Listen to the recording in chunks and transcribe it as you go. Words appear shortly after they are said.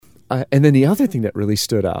And then the other thing that really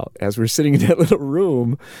stood out, as we're sitting in that little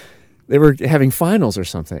room, they were having finals or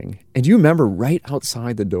something. And you remember right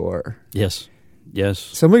outside the door. Yes.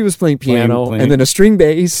 Somebody was playing piano playing. and then a string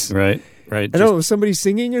bass. Right. I know, was somebody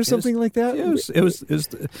singing or something like that? It was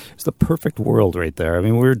the perfect world right there. I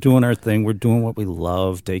mean, we're doing our thing. We're doing what we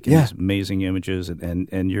love, taking these amazing images,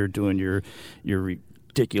 and you're doing your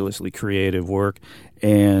ridiculously creative work.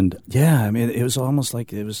 And yeah, I mean, it was almost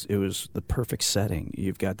like it was the perfect setting.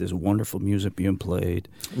 You've got this wonderful music being played,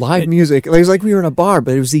 live music. It was like we were in a bar,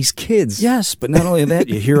 but it was these kids. Yes, but not only that,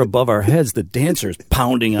 you hear above our heads the dancers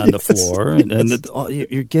pounding on the floor, and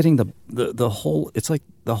you're getting the whole. It's like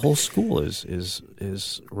the whole school is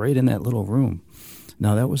right in that little room.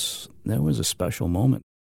 Now that was a special moment.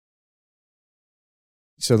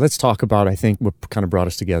 So let's talk about, I think, what kind of brought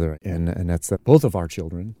us together, and that's that both of our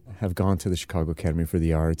children have gone to the Chicago Academy for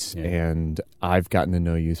the Arts, and I've gotten to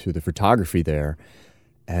know you through the photography there,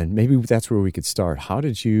 and maybe that's where we could start. How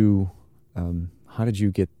did you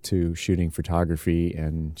get to shooting photography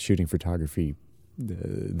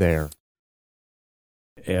there?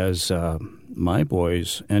 As my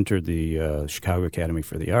boys entered the Chicago Academy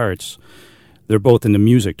for the Arts, they're both in the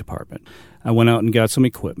music department. I went out and got some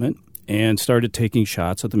equipment and started taking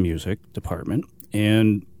shots of the music department.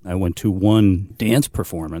 And I went to one dance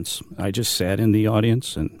performance. I just sat in the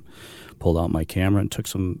audience and pulled out my camera and took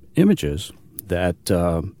some images that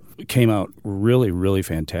came out really, really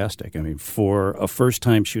fantastic. I mean, for a first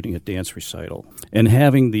time shooting a dance recital and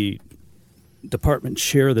having the department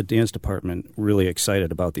chair, the dance department, really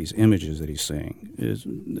excited about these images that he's seeing.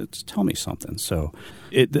 It's tell me something. So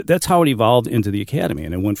that's how it evolved into the academy,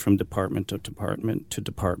 and it went from department to department to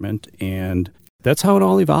department, and that's how it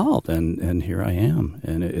all evolved. And here I am,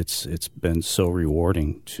 and it's been so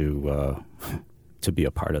rewarding to be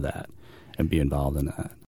a part of that and be involved in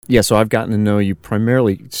that. Yeah, so I've gotten to know you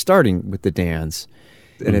primarily starting with the dance.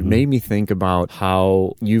 And it made me think about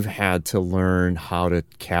how you've had to learn how to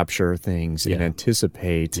capture things and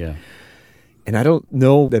anticipate. Yeah. And I don't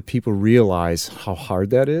know that people realize how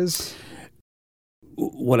hard that is.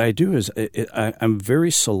 What I do is I'm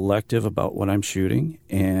very selective about what I'm shooting.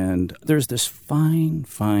 And there's this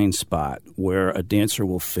fine spot where a dancer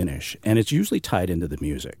will finish. And it's usually tied into the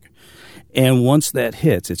music. And once that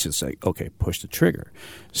hits, it's just like, okay, push the trigger.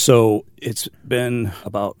 So it's been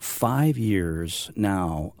about 5 years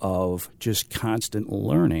now of just constant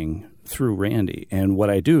learning through Randy. And what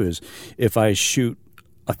I do is if I shoot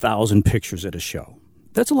 1,000 pictures at a show,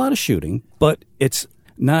 that's a lot of shooting, but it's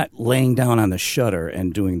not laying down on the shutter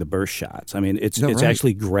and doing the burst shots. I mean, it's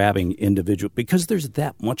actually grabbing individual, because there's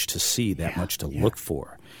that much to see, that much to look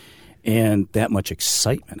for, and that much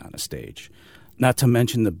excitement on a stage. Not to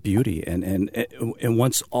mention the beauty, and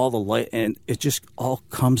once all the light, and it just all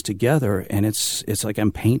comes together, and it's like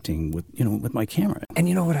I'm painting with my camera. And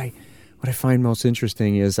you know what I find most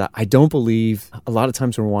interesting is I don't believe a lot of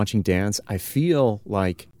times when we're watching dance, I feel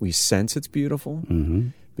like we sense it's beautiful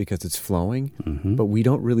because it's flowing, but we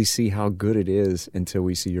don't really see how good it is until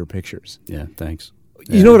we see your pictures. Yeah, thanks.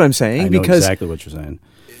 You know what I'm saying? I know exactly what you're saying.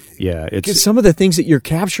 Yeah, because some of the things that you're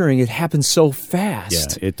capturing, it happens so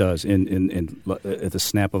fast. Yeah, it does, in at the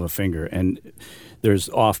snap of a finger. And there's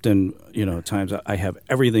often, times I have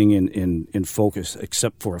everything in focus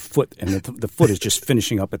except for a foot, and the foot is just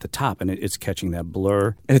finishing up at the top, and it's catching that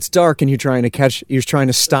blur. And it's dark, and you're trying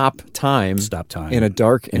to stop time in a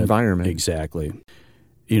dark environment. Exactly.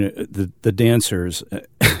 The dancers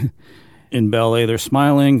in ballet, they're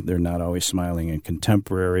smiling. They're not always smiling in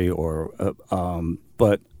contemporary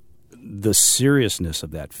but the seriousness of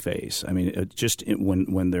that face. I mean,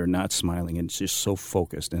 when they're not smiling, and it's just so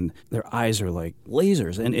focused, and their eyes are like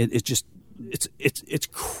lasers, and it's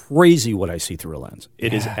crazy what I see through a lens.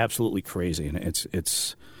 It is absolutely crazy, and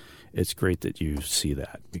it's great that you see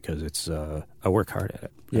that, because I work hard at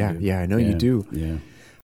it. I know you do. Yeah.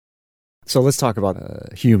 So let's talk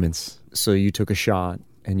about humans. So you took a shot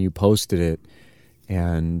and you posted it,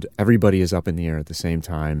 and everybody is up in the air at the same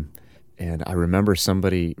time. And I remember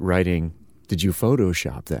somebody writing, "Did you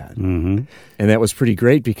Photoshop that?" And that was pretty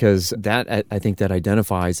great, because I think that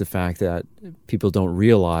identifies the fact that people don't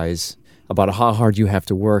realize about how hard you have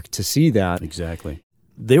to work to see that. Exactly.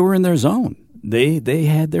 They were in their zone. They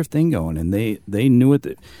had their thing going, and they knew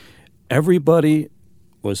it. Everybody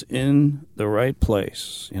was in the right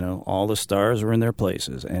place. All the stars were in their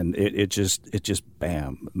places, and it just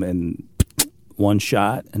bam, and one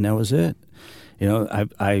shot, and that was it.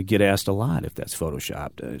 I get asked a lot if that's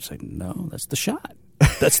Photoshopped. It's like, no, that's the shot.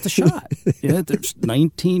 That's the shot. There's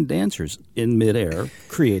 19 dancers in midair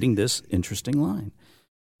creating this interesting line.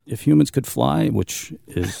 If humans could fly, which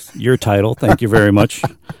is your title, thank you very much.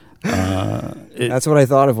 That's what I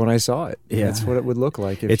thought of when I saw it. Yeah. That's what it would look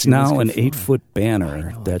like. If it's now an 8-foot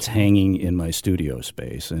banner that's hanging in my studio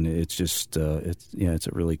space, and it's just it's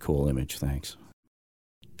a really cool image. Thanks.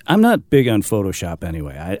 I'm not big on Photoshop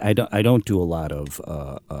anyway. I don't do a lot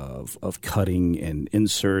of cutting and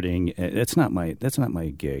inserting. That's not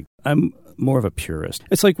my gig. I'm more of a purist.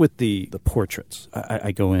 It's like with the portraits.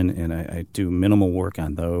 I go in and I do minimal work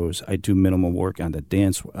on those. I do minimal work on the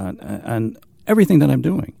dance, on everything that I'm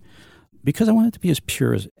doing, because I want it to be as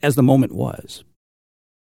pure as the moment was.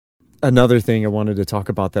 Another thing I wanted to talk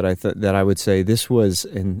about that I would say this was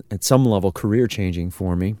at some level career changing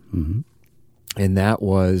for me. Mm-hmm. And that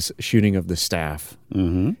was shooting of the staff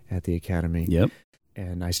at the Academy. Yep.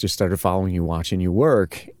 And I just started following you, watching you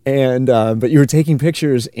work. And but you were taking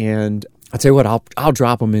pictures, and I'll tell you what, I'll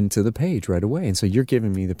drop them into the page right away. And so you're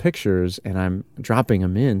giving me the pictures, and I'm dropping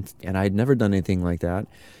them in. And I'd never done anything like that.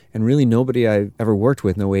 And really nobody I've ever worked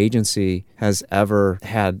with, no agency, has ever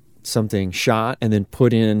had something shot and then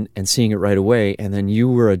put in and seeing it right away. And then you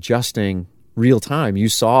were adjusting real time. You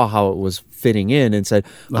saw how it was fitting in and said,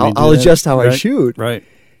 I'll adjust how I shoot. Right.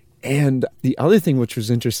 And the other thing which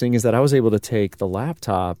was interesting is that I was able to take the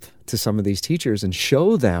laptop to some of these teachers and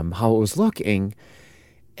show them how it was looking.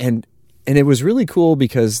 And it was really cool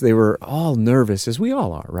because they were all nervous, as we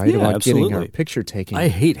all are, right? Yeah, about absolutely. getting our picture taken. I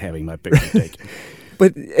hate having my picture taken.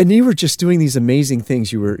 And you were just doing these amazing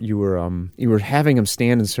things. You were having them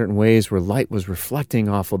stand in certain ways where light was reflecting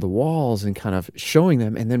off of the walls and kind of showing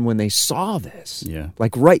them. And then when they saw this,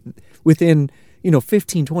 like right within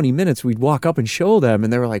 15, 20 minutes, we'd walk up and show them,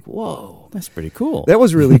 and they were like, "Whoa, that's pretty cool. That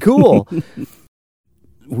was really cool."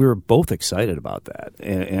 We were both excited about that,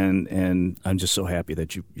 and I'm just so happy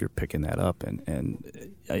that you're picking that up, and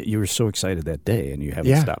you were so excited that day, and you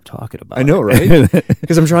haven't stopped talking about it. I know, right?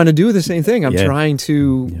 Because I'm trying to do the same thing. I'm trying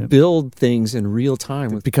to build things in real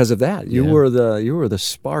time because of that. You were the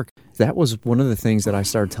spark. That was one of the things that I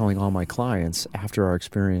started telling all my clients after our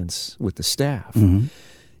experience with the staff. Mm-hmm.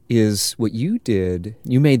 Is what you did,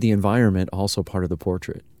 you made the environment also part of the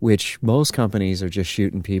portrait, which most companies are just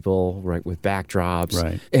shooting people right with backdrops.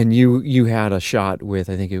 Right. And you had a shot with,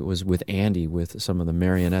 I think it was with Andy, with some of the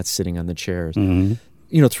marionettes sitting on the chairs. Mm-hmm.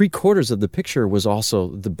 3/4 of the picture was also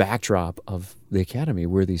the backdrop of the Academy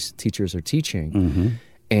where these teachers are teaching. Mm-hmm.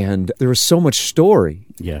 And there was so much story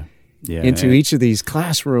into each of these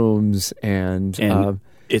classrooms. And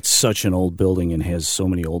it's such an old building and has so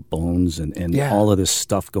many old bones and all of this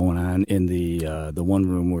stuff going on in the one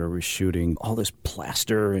room where we're shooting, all this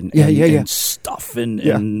plaster and stuff and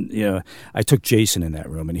I took Jason in that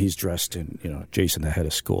room, and he's dressed in Jason, the head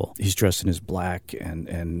of school. He's dressed in his black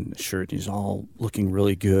and shirt. He's all looking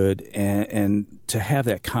really good, and to have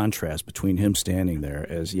that contrast between him standing there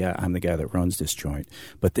as I'm the guy that runs this joint,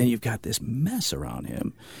 but then you've got this mess around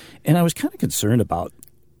him, and I was kind of concerned about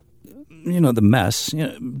the mess,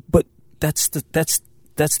 but that's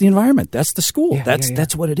the environment. That's the school.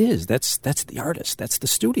 That's what it is. That's the artist. That's the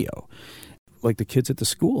studio. Like the kids at the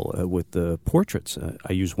school with the portraits,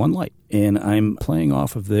 I use one light, and I'm playing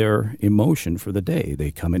off of their emotion for the day.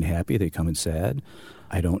 They come in happy. They come in sad.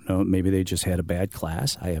 I don't know. Maybe they just had a bad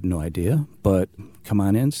class. I have no idea. But come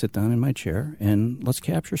on in, sit down in my chair, and let's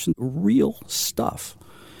capture some real stuff.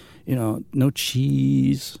 No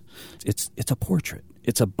cheese. It's a portrait.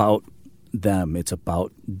 It's about them. It's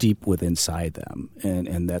about deep within inside them,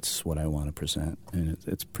 and that's what I want to present. And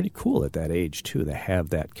it's pretty cool at that age too to have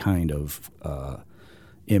that kind of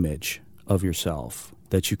image of yourself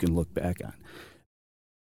that you can look back on.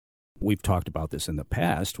 We've talked about this in the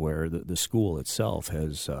past, where the school itself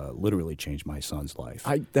has literally changed my son's life.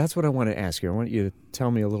 That's what I want to ask you. I want you to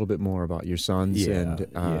tell me a little bit more about your sons.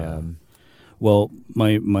 Well,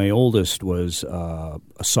 my oldest was a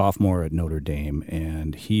sophomore at Notre Dame,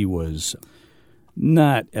 and he was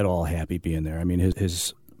not at all happy being there. I mean,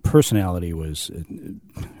 his personality was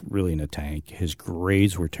really in a tank. His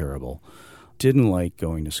grades were terrible. Didn't like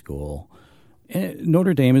going to school. And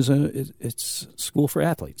Notre Dame is it's school for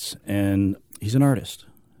athletes, and he's an artist.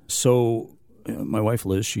 So my wife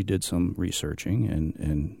Liz, she did some researching,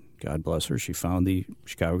 and God bless her, she found the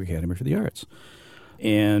Chicago Academy for the Arts,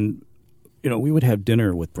 and we would have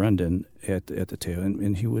dinner with Brendan at the table,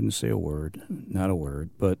 and he wouldn't say a word, not a word.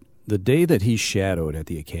 But the day that he shadowed at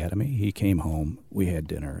the Academy, he came home, we had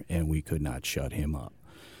dinner, and we could not shut him up.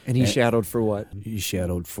 And he shadowed for what? He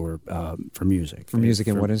shadowed for music. For music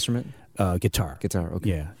and what instrument? Guitar. Guitar,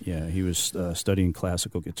 okay. Yeah. He was studying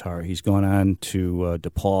classical guitar. He's gone on to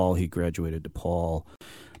DePaul. He graduated DePaul.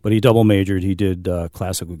 But he double majored. He did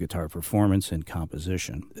classical guitar performance and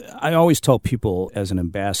composition. I always tell people as an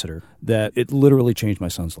ambassador that it literally changed my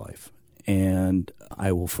son's life. And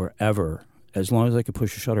I will forever, as long as I can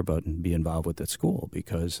push a shutter button, be involved with that school,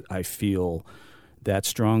 because I feel that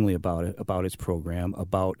strongly about it, about its program,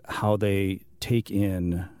 about how they take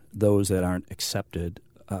in those that aren't accepted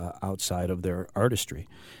outside of their artistry.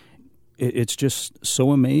 It's just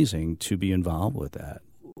so amazing to be involved with that.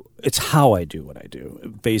 It's how I do what I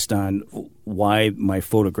do, based on why my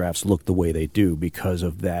photographs look the way they do, because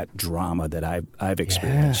of that drama that I've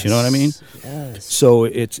experienced. Yes. You know what I mean? Yes. So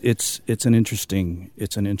it's an interesting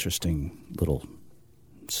little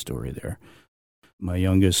story there. My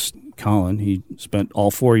youngest, Colin, he spent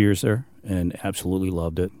all 4 years there and absolutely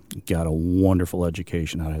loved it. Got a wonderful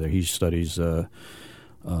education out of there. He studies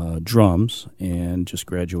drums and just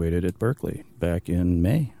graduated at Berkeley back in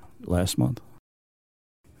May last month.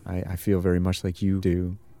 I feel very much like you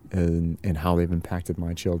do in how they've impacted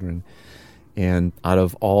my children. And out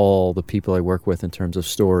of all the people I work with in terms of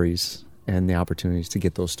stories and the opportunities to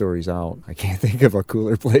get those stories out, I can't think of a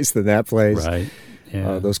cooler place than that place. Right.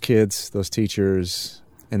 Yeah. Those kids, those teachers,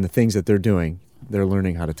 and the things that they're doing, they're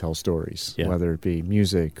learning how to tell stories, whether it be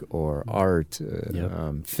music or art,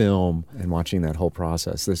 film, and watching that whole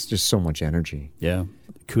process. There's just so much energy. Yeah.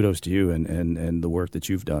 Kudos to you and the work that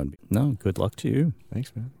you've done. No, good luck to you.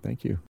 Thanks, man. Thank you.